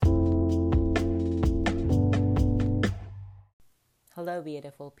Hello,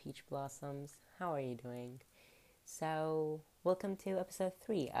 beautiful peach blossoms. How are you doing? Welcome to episode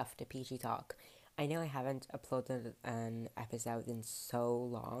 3 of the Peachy Talk. I know I haven't uploaded an episode in so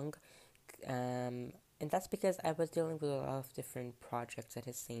long, and that's because I was dealing with a lot of different projects at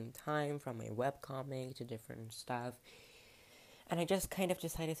the same time, from my webcomic to different stuff, and I just kind of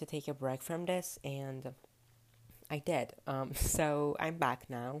decided to take a break from this, and I did. So I'm back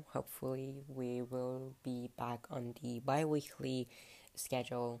now. Hopefully, we will be back on the bi weekly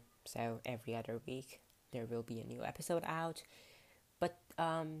schedule. So every other week, there will be a new episode out. But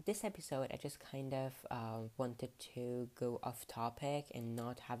this episode, I just kind of wanted to go off topic and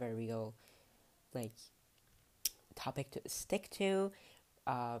not have a real like topic to stick to,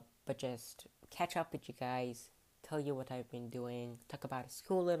 but just catch up with you guys, tell you what I've been doing, talk about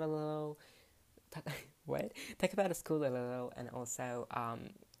school a little, talk, what? Talk about school a little, and also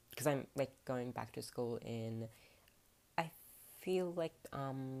because I'm like going back to school in, I feel like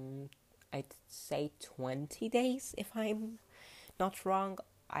I'd say 20 days if I'm not wrong.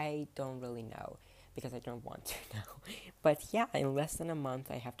 I don't really know because I don't want to know. But yeah, in less than a month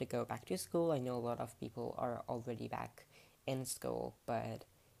I have to go back to school. I know a lot of people are already back in school, but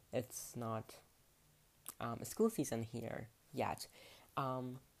it's not school season here yet.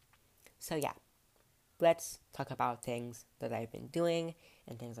 Um, so yeah, let's talk about things that I've been doing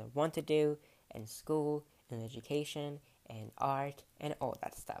and things I want to do in school, in education, and art, and all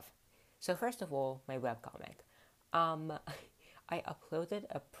that stuff. So first of all, my webcomic. Um, I uploaded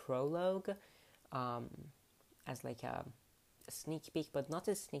a prologue um, as like a sneak peek, but not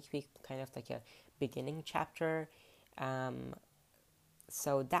a sneak peek, kind of like a beginning chapter. Um,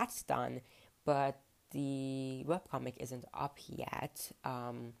 so that's done, but the webcomic isn't up yet.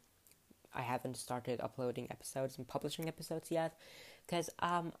 I haven't started uploading episodes and publishing episodes yet because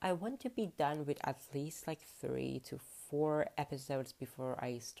I want to be done with at least like 3 to 4 episodes before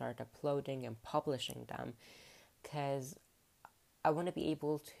I start uploading and publishing them because I want to be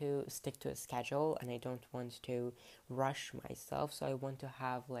able to stick to a schedule and I don't want to rush myself. So I want to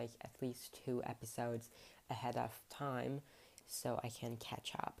have like at least 2 episodes ahead of time so I can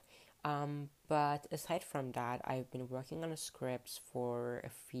catch up. But aside from that, I've been working on scripts for a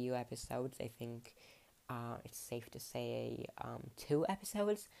few episodes. I think it's safe to say 2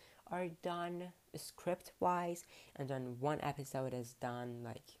 episodes are done script-wise, and then 1 episode is done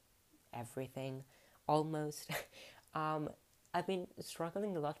like everything, almost. um, I've been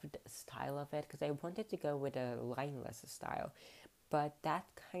struggling a lot with the style of it because I wanted to go with a lineless style, but that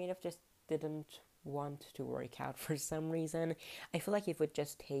kind of just didn't want to work out for some reason. I feel like it would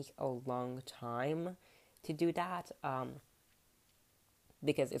just take a long time to do that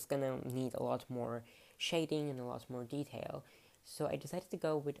because it's gonna need a lot more shading and a lot more detail. So I decided to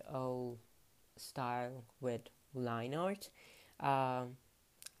go with a style with line art, um,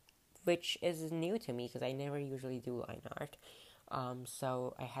 which is new to me because I never usually do line art.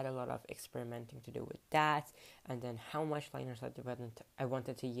 So I had a lot of experimenting to do with that, and then how much liners I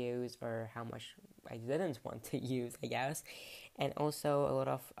wanted to use, or how much I didn't want to use, I guess, and also a lot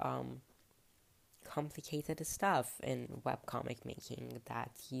of complicated stuff in webcomic making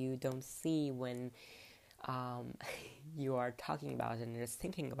that you don't see when you are talking about it and just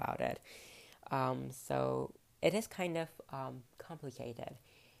thinking about it. So it is kind of complicated,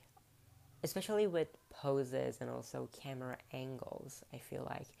 especially with poses and also camera angles. I feel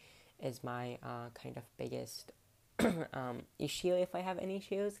like is my kind of biggest issue if I have any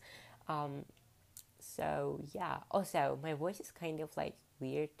issues. Um, so yeah. Also, my voice is kind of like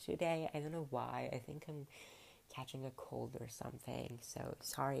weird today. I don't know why. I think I'm catching a cold or something. So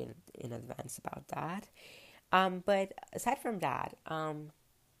sorry in advance about that. But aside from that,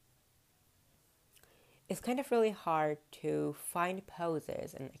 it's kind of really hard to find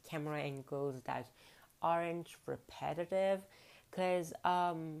poses and camera angles that aren't repetitive because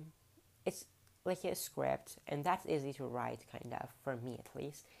it's like a script and that's easy to write, kind of, for me at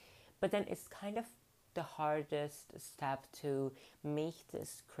least. But then it's kind of the hardest step to make the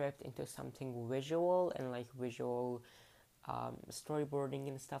script into something visual and like visual storyboarding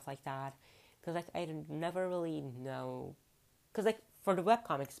and stuff like that. Because like I never really know. Because like for the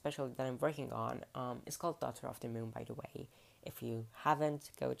webcomic especially that I'm working on, it's called Daughter of the Moon, by the way. If you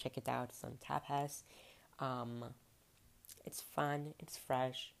haven't, go check it out. It's on Tapas. Um, it's fun. It's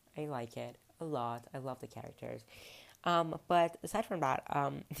fresh. I like it a lot. I love the characters. But aside from that,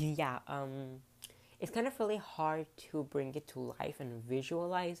 yeah, it's kind of really hard to bring it to life and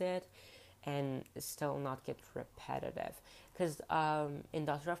visualize it and still not get repetitive. Because in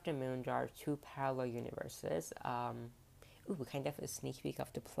Daughter of the Moon, there are 2 parallel universes. Ooh, kind of a sneak peek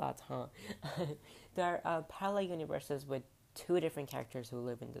of the plot, huh? There are parallel universes with two different characters who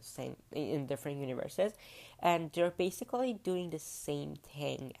live in different universes, and they're basically doing the same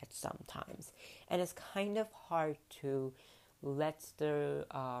thing at some times, and it's kind of hard to let the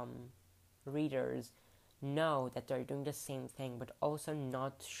readers know that they're doing the same thing, but also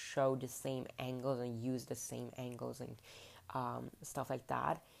not show the same angles and use the same angles and stuff like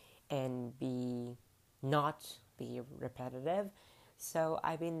that, and not be repetitive. So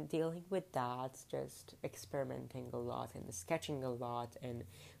I've been dealing with that, just experimenting a lot and sketching a lot and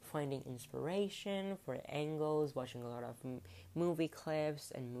finding inspiration for angles, watching a lot of movie clips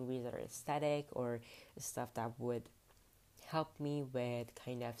and movies that are aesthetic or stuff that would help me with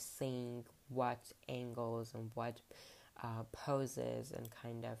kind of seeing what angles and what poses and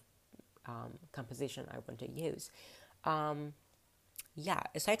kind of composition I want to use.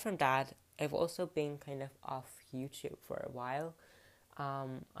 Aside from that, I've also been kind of off YouTube for a while.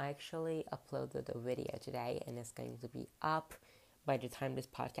 I actually uploaded a video today and it's going to be up by the time this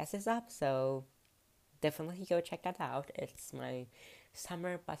podcast is up, so definitely go check that out. It's my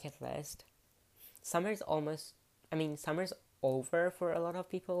summer bucket list. Summer's over for a lot of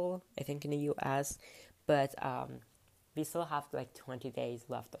people, I think, in the US, but we still have like 20 days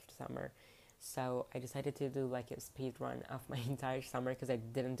left of the summer. So I decided to do like a speed run of my entire summer because I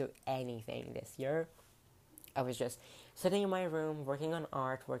didn't do anything this year. I was just sitting in my room, working on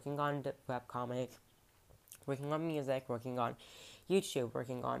art, working on the webcomic, working on music, working on YouTube,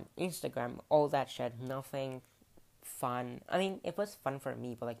 working on Instagram, all that shit. Nothing fun. I mean, it was fun for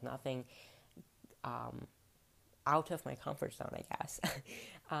me, but like nothing out of my comfort zone, I guess,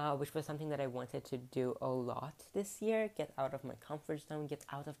 which was something that I wanted to do a lot this year, get out of my comfort zone, get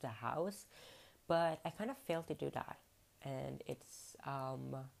out of the house, but I kind of failed to do that, and it's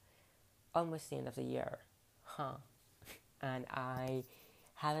almost the end of the year, and I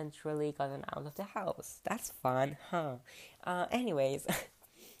haven't really gotten out of the house. That's fun, anyways,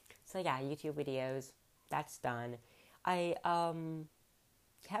 so yeah, YouTube videos, that's done. I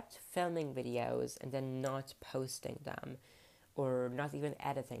kept filming videos and then not posting them or not even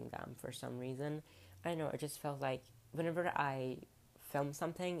editing them for some reason. I don't know, it just felt like whenever I film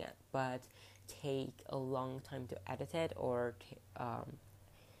something but take a long time to edit it or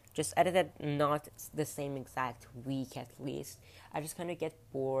just edit it not the same exact week at least, I just kind of get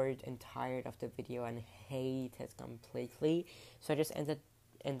bored and tired of the video and hate it completely. So I just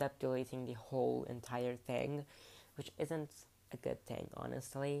end up deleting the whole entire thing, which isn't a good thing,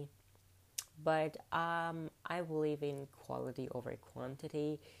 honestly. But I believe in quality over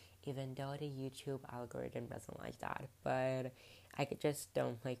quantity, even though the YouTube algorithm doesn't like that. But I just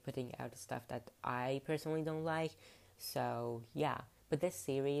don't like putting out stuff that I personally don't like. So yeah, but this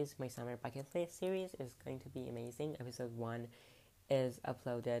series, my summer bucket list series, is going to be amazing. Episode 1 is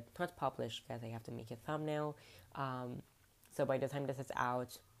uploaded, not published because I have to make a thumbnail. So by the time this is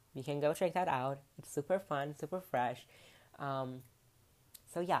out, you can go check that out. It's super fun, super fresh.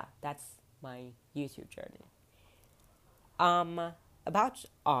 So yeah, that's my YouTube journey. About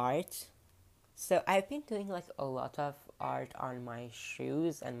art. So I've been doing like a lot of art on my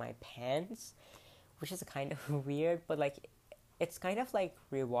shoes and my pants, which is kind of weird, but like it's kind of like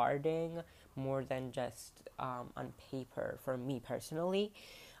rewarding more than just on paper for me personally.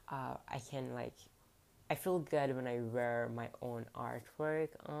 I feel good when I wear my own artwork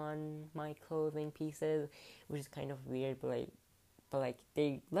on my clothing pieces, which is kind of weird, but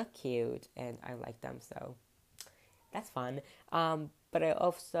they look cute and I like them, so that's fun. But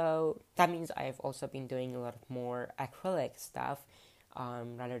that means I've also been doing a lot of more acrylic stuff,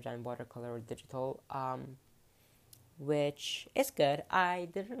 rather than watercolor or digital, which is good. I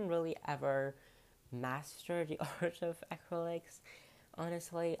didn't really ever master the art of acrylics.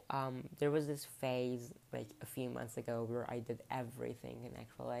 Honestly, there was this phase like a few months ago where I did everything in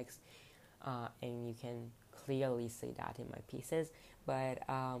acrylics, and you can clearly see that in my pieces, but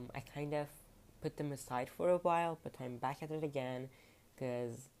I kind of put them aside for a while, but I'm back at it again,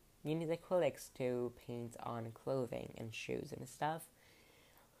 because you need acrylics to paint on clothing and shoes and stuff.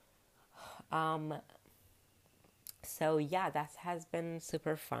 So yeah, that has been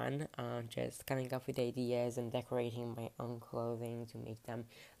super fun, just coming up with ideas and decorating my own clothing to make them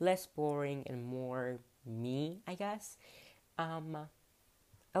less boring and more me, I guess. I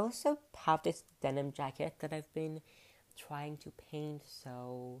also have this denim jacket that I've been trying to paint,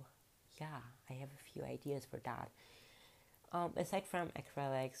 so yeah, I have a few ideas for that. Aside from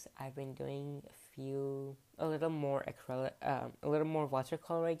acrylics, I've been doing a little more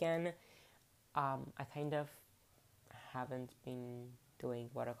watercolor again. I kind of haven't been doing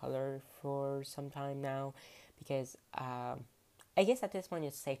watercolor for some time now because I guess at this point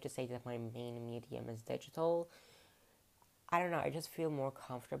it's safe to say that my main medium is digital. I don't know, I just feel more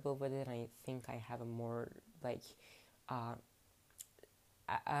comfortable with it. I think I have a more, like, uh,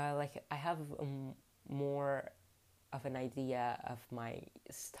 I have more of an idea of my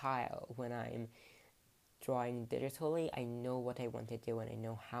style when I'm drawing digitally. I know what I want to do and I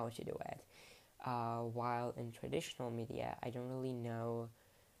know how to do it. While in traditional media, I don't really know,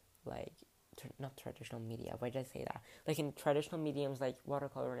 like, not traditional media, why did I say that? Like, in traditional mediums like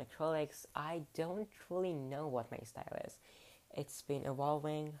watercolor and acrylics, I don't really know what my style is. It's been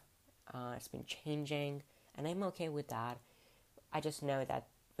evolving, it's been changing, and I'm okay with that. I just know that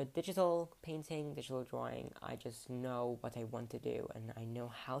with digital painting, digital drawing, I just know what I want to do and I know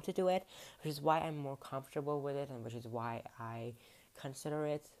how to do it, which is why I'm more comfortable with it and which is why I consider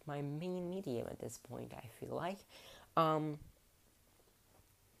it my main medium at this point, I feel like. Um,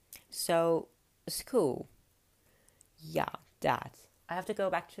 so, school. Yeah, that. I have to go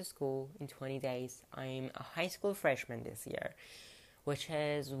back to school in 20 days. I'm a high school freshman this year, which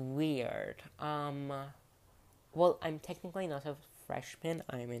is weird. Well, I'm technically not a freshman.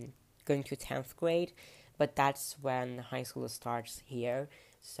 Going to 10th grade, but that's when high school starts here.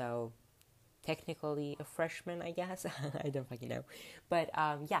 So technically a freshman, I guess. I don't fucking know. But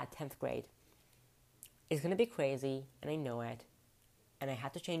yeah, 10th grade. It's gonna be crazy, and I know it. And I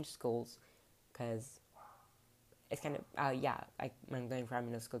had to change schools because it's kind of, I'm going from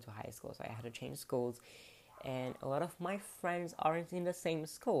middle school to high school, so I had to change schools. And a lot of my friends aren't in the same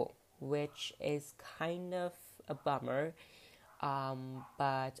school, which is kind of a bummer.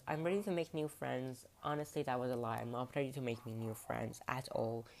 But I'm ready to make new friends. Honestly, that was a lie. I'm not ready to make me new friends at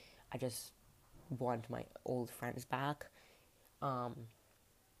all. I just want my old friends back. Um,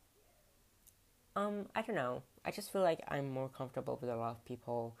 I don't know. I just feel like I'm more comfortable with a lot of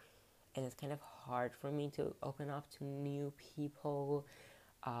people, and it's kind of hard for me to open up to new people.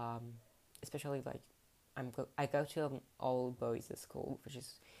 Um, Especially like I go to an all boys school, which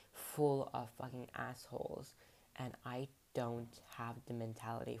is full of fucking assholes, and I don't have the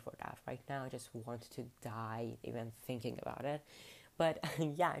mentality for that right now. I just want to die even thinking about it. But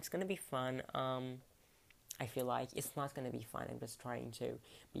yeah, it's gonna be fun. I feel like it's not gonna be fun. I'm just trying to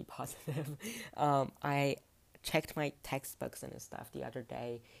be positive. I checked my textbooks and stuff the other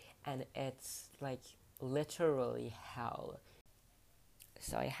day, and it's like literally hell.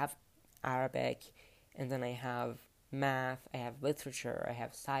 So I have Arabic, and then I have math, I have literature, I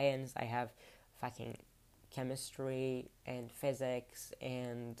have science, I have fucking chemistry and physics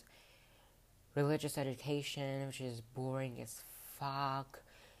and religious education, which is boring as fuck.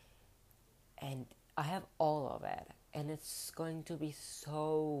 And I have all of it. And it's going to be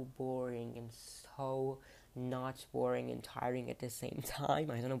so boring and so not boring and tiring at the same time.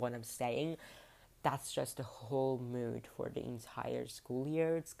 I don't know what I'm saying. That's just the whole mood for the entire school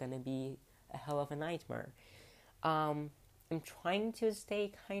year. It's gonna be a hell of a nightmare. I'm trying to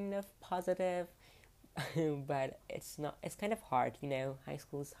stay kind of positive, but it's not. It's kind of hard, you know. High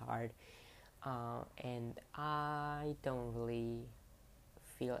school is hard, and I don't really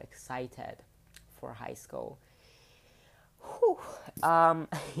feel excited for high school. Whew.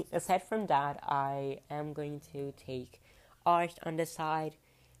 Aside from that, I am going to take art on the side.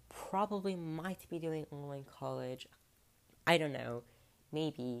 Probably might be doing online college. I don't know.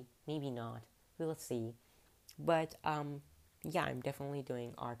 Maybe, maybe not. We'll see. But yeah, I'm definitely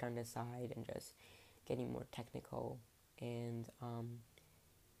doing art on the side and just getting more technical and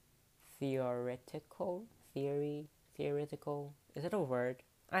theoretical. Theoretical. Is it a word?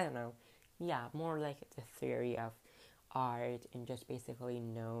 I don't know. Yeah, more like the theory of art and just basically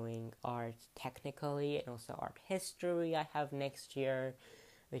knowing art technically and also art history I have next year,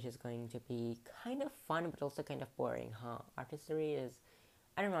 which is going to be kind of fun but also kind of boring, huh? Art history is,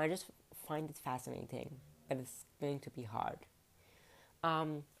 I don't know, I just find it fascinating, but it's going to be hard.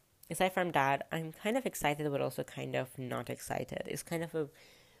 Um, Aside from that, I'm kind of excited but also kind of not excited. It's kind of a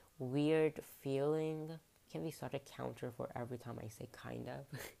weird feeling. Can be sort of counter for every time I say kind of.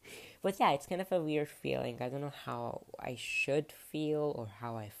 But yeah, it's kind of a weird feeling. I don't know how I should feel or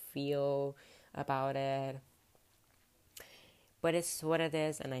how I feel about it. But it's what it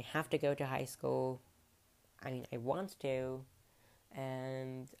is, and I have to go to high school. I mean, I want to.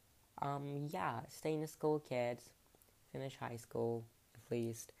 And, yeah, stay in the school, kids. Finish high school, at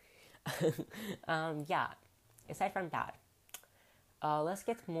least. Yeah, aside from that, let's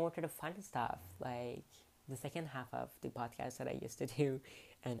get more to the fun stuff, like the second half of the podcast that I used to do,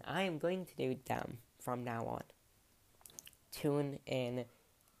 and I am going to do them from now on. Tune in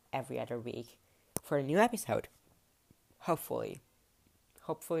every other week for a new episode. Hopefully.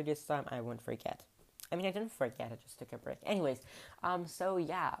 Hopefully this time I won't forget. I mean, I didn't forget, I just took a break. Anyways, so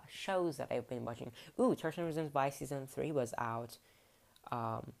yeah, shows that I've been watching. 13 Reasons Why Season 3 was out,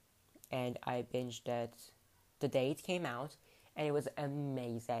 and I binged it the day it came out, and it was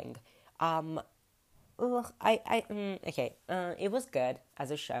amazing. It was good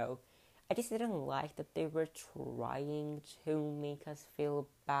as a show. I just didn't like that they were trying to make us feel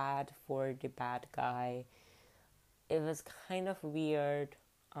bad for the bad guy. It was kind of weird,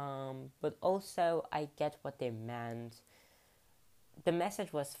 but also I get what they meant. The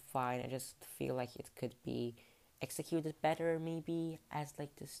message was fine. I just feel like it could be executed better, maybe as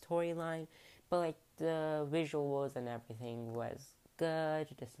like the storyline. But like the visuals and everything was good.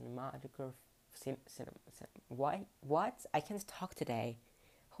 The cinematography, what? I can't talk today.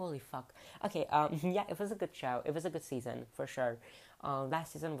 Holy fuck. Okay, yeah, it was a good show. It was a good season, for sure.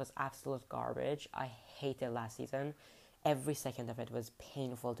 Last season was absolute garbage. I hated last season. Every second of it was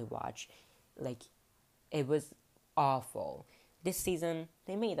painful to watch. Like, it was awful. This season,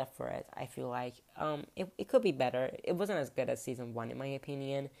 they made up for it, I feel like. It could be better. It wasn't as good as season 1, in my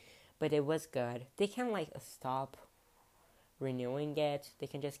opinion, but it was good. They can, like, stop renewing it. They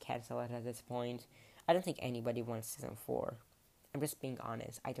can just cancel it at this point. I don't think anybody wants season 4. I'm just being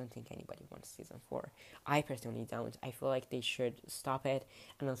honest. I don't think anybody wants season 4. I personally don't. I feel like they should stop it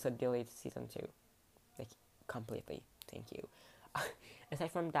and also delete season 2. Like, completely. Thank you.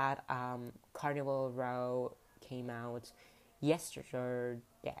 Aside from that, Carnival Row came out yesterday.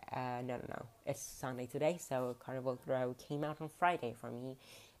 No. It's Sunday today, so Carnival Row came out on Friday for me.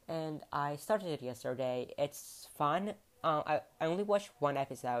 And I started it yesterday. It's fun. I only watched one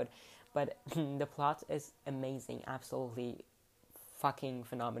episode, but the plot is amazing. Absolutely fucking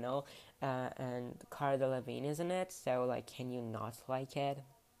phenomenal, and Cara Delevingne is in it, so like, can you not like it?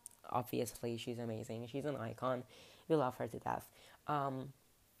 Obviously, she's amazing. She's an icon. We love her to death. So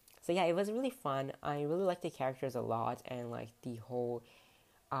yeah, it was really fun. I really like the characters a lot, and like the whole,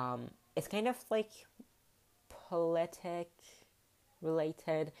 it's kind of like politic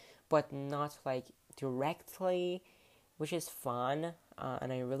related, but not like directly, which is fun,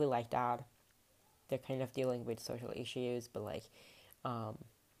 and I really like that. They're kind of dealing with social issues, but like,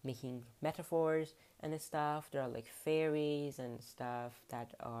 making metaphors and stuff. There are like fairies and stuff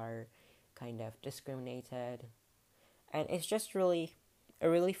that are kind of discriminated, and it's just really a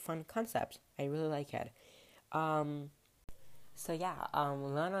really fun concept. I really like it. So yeah,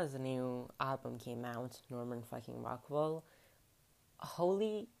 Lana's new album came out, Norman fucking Rockwell.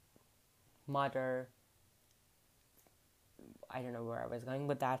 Holy mother, I don't know where I was going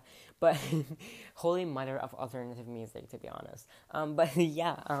with that, but holy mother of alternative music, to be honest. But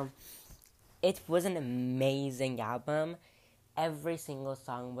yeah, it was an amazing album. Every single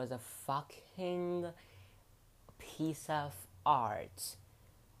song was a fucking piece of art.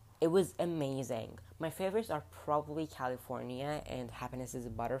 It was amazing. My favorites are probably California and Happiness is a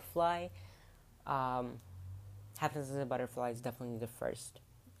Butterfly. Happiness is a Butterfly is definitely the first,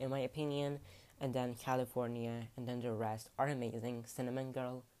 in my opinion. And then California, and then the rest are amazing. Cinnamon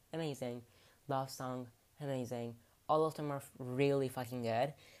Girl, amazing. Love Song, amazing. All of them are really fucking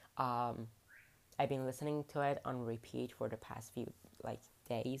good. I've been listening to it on repeat for the past few like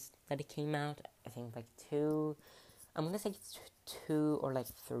days that it came out. I think like 2. I'm gonna say 2 or like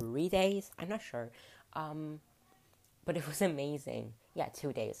 3 days. I'm not sure. But it was amazing. Yeah,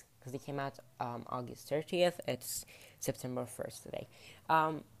 2 days because it came out August 30th. It's September 1st today.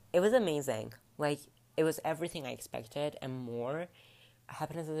 It was amazing. Like, it was everything I expected and more.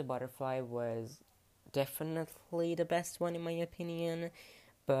 Happiness as a Butterfly was definitely the best one in my opinion,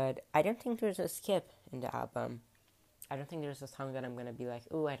 but I don't think there's a skip in the album. I don't think there's a song that I'm gonna be like,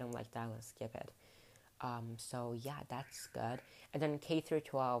 ooh, I don't like that, let's skip it. So yeah, that's good. And then K through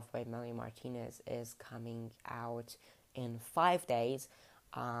 12 by Melly Martinez is coming out in 5 days.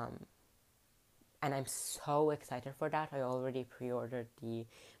 And I'm so excited for that. I already pre-ordered the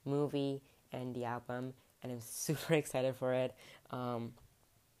movie and the album, and I'm super excited for it.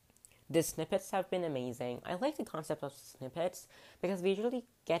 The snippets have been amazing. I like the concept of snippets because we usually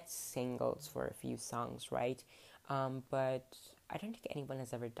get singles for a few songs, right? But I don't think anyone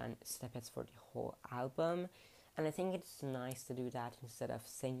has ever done snippets for the whole album. And I think it's nice to do that instead of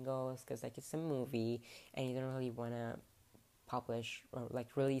singles because like it's a movie and you don't really want to publish or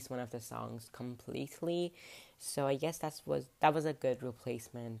like release one of the songs completely. So I guess that was a good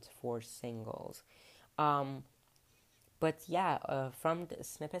replacement for singles. But yeah, from the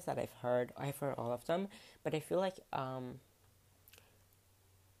snippets that I've heard all of them, but I feel like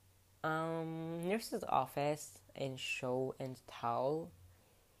Nurse's Office and Show and Tell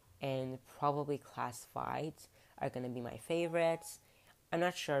and probably Classified are gonna be my favorites. I'm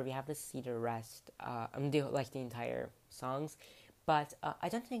not sure. We have to see the rest. The entire songs, but I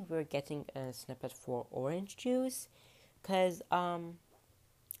don't think we're getting a snippet for Orange Juice, cause I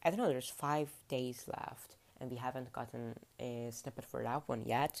don't know. There's 5 days left, and we haven't gotten a snippet for that one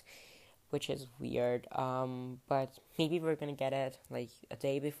yet, which is weird. But maybe we're gonna get it like a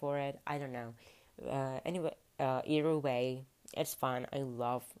day before it. I don't know. Anyway, either way, it's fun. I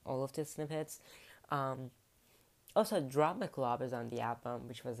love all of the snippets. Also, Drama Club is on the album,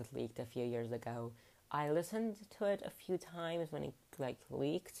 which was leaked a few years ago. I listened to it a few times when it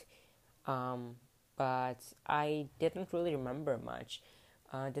leaked, but I didn't really remember much.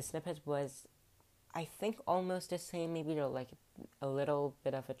 The snippet was, I think, almost the same. Maybe there was a little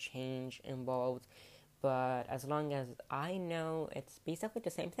bit of a change involved, but as long as I know, it's basically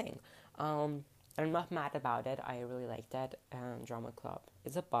the same thing. I'm not mad about it. I really like that. Drama Club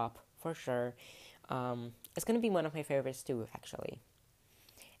is a bop for sure. It's gonna be one of my favorites too, actually.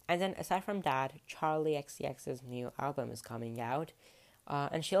 And then aside from that, Charlie XCX's new album is coming out.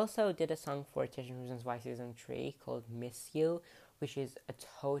 And she also did a song for 13 Reasons Why Season 3 called Miss You, which is a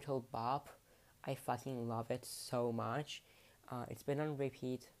total bop. I fucking love it so much. It's been on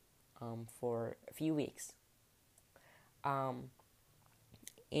repeat for a few weeks.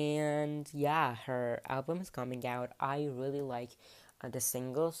 And yeah, her album is coming out. I really like the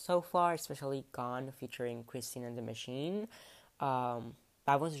singles so far, especially Gone featuring Christine and the Machine.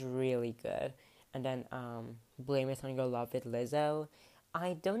 That was really good. And then Blame It On Your Love with Lizzo.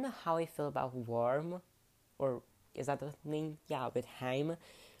 I don't know how I feel about Warm, or is that the name? Yeah, with Haim.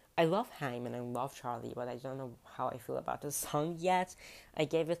 I love Haim and I love Charlie, but I don't know how I feel about the song yet. I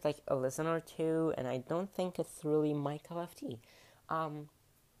gave it a listen or two, and I don't think it's really my cup of tea.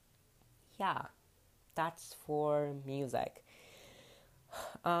 Yeah, that's for music.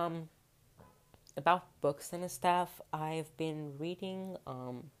 About books and stuff, I've been reading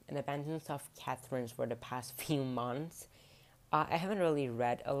An Abundance of Catherines for the past few months. I haven't really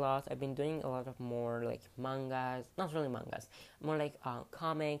read a lot. I've been doing a lot of more mangas, not really mangas, more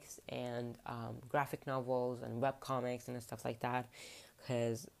comics and graphic novels and web comics and stuff like that.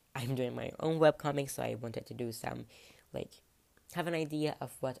 Because I'm doing my own web comics, so I wanted to do some have an idea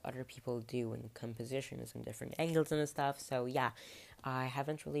of what other people do in compositions and different angles and stuff. So yeah, I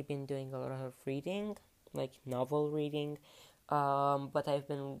haven't really been doing a lot of reading, novel reading, but I've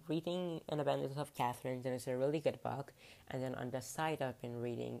been reading An Abundance of Catherines, and it's a really good book. And then on the side, I've been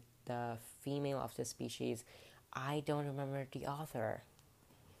reading The Female of the Species. I don't remember the author.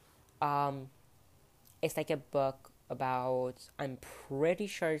 It's a book about, I'm pretty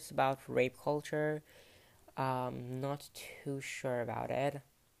sure it's about rape culture. Not too sure about it.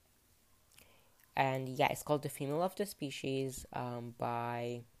 And yeah, it's called The Female of the Species,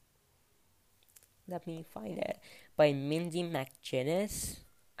 by, let me find it, by Mindy McGinnis.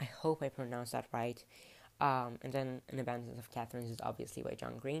 I hope I pronounced that right. And then An Abundance of Catherines is obviously by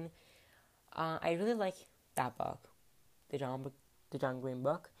John Green. I really like that book, the John Green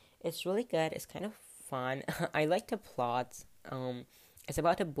book. It's really good. It's kind of fun. I like the plot. It's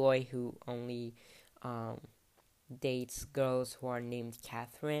about a boy who only dates girls who are named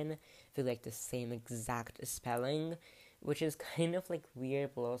Catherine with the same exact spelling, which is kind of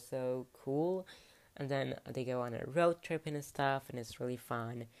weird but also cool. And then they go on a road trip and stuff, and it's really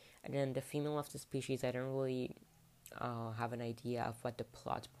fun. And then The Female of the Species, I don't really have an idea of what the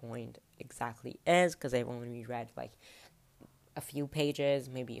plot point exactly is, because I've only read a few pages,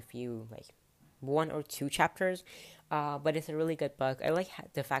 maybe a few 1 or 2 chapters, but it's a really good book. I like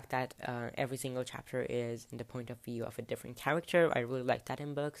the fact that every single chapter is in the point of view of a different character. I really like that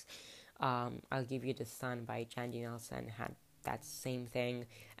in books. I'll Give You the Sun by Jandy Nelson had that same thing,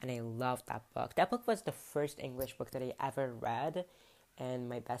 and I loved that book. That book was the first English book that I ever read, and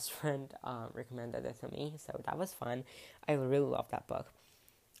my best friend recommended it to me, so that was fun. I really love that book.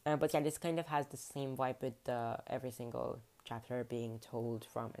 But yeah, this kind of has the same vibe with every single chapter being told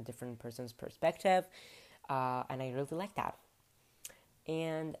from a different person's perspective, and I really like that.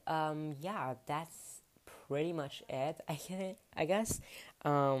 And yeah, that's pretty much it, I guess.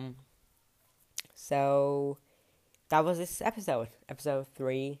 So that was this episode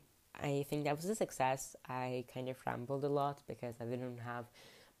 3. I think that was a success. I kind of rambled a lot because I didn't have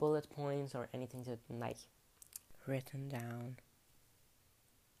bullet points or anything to written down.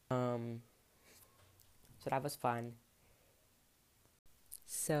 So that was fun.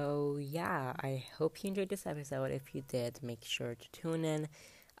 So yeah, I hope you enjoyed this episode. If you did, make sure to tune in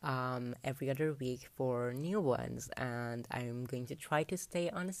every other week for new ones, and I'm going to try to stay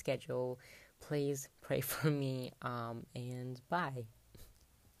on a schedule. Please pray for me, and bye.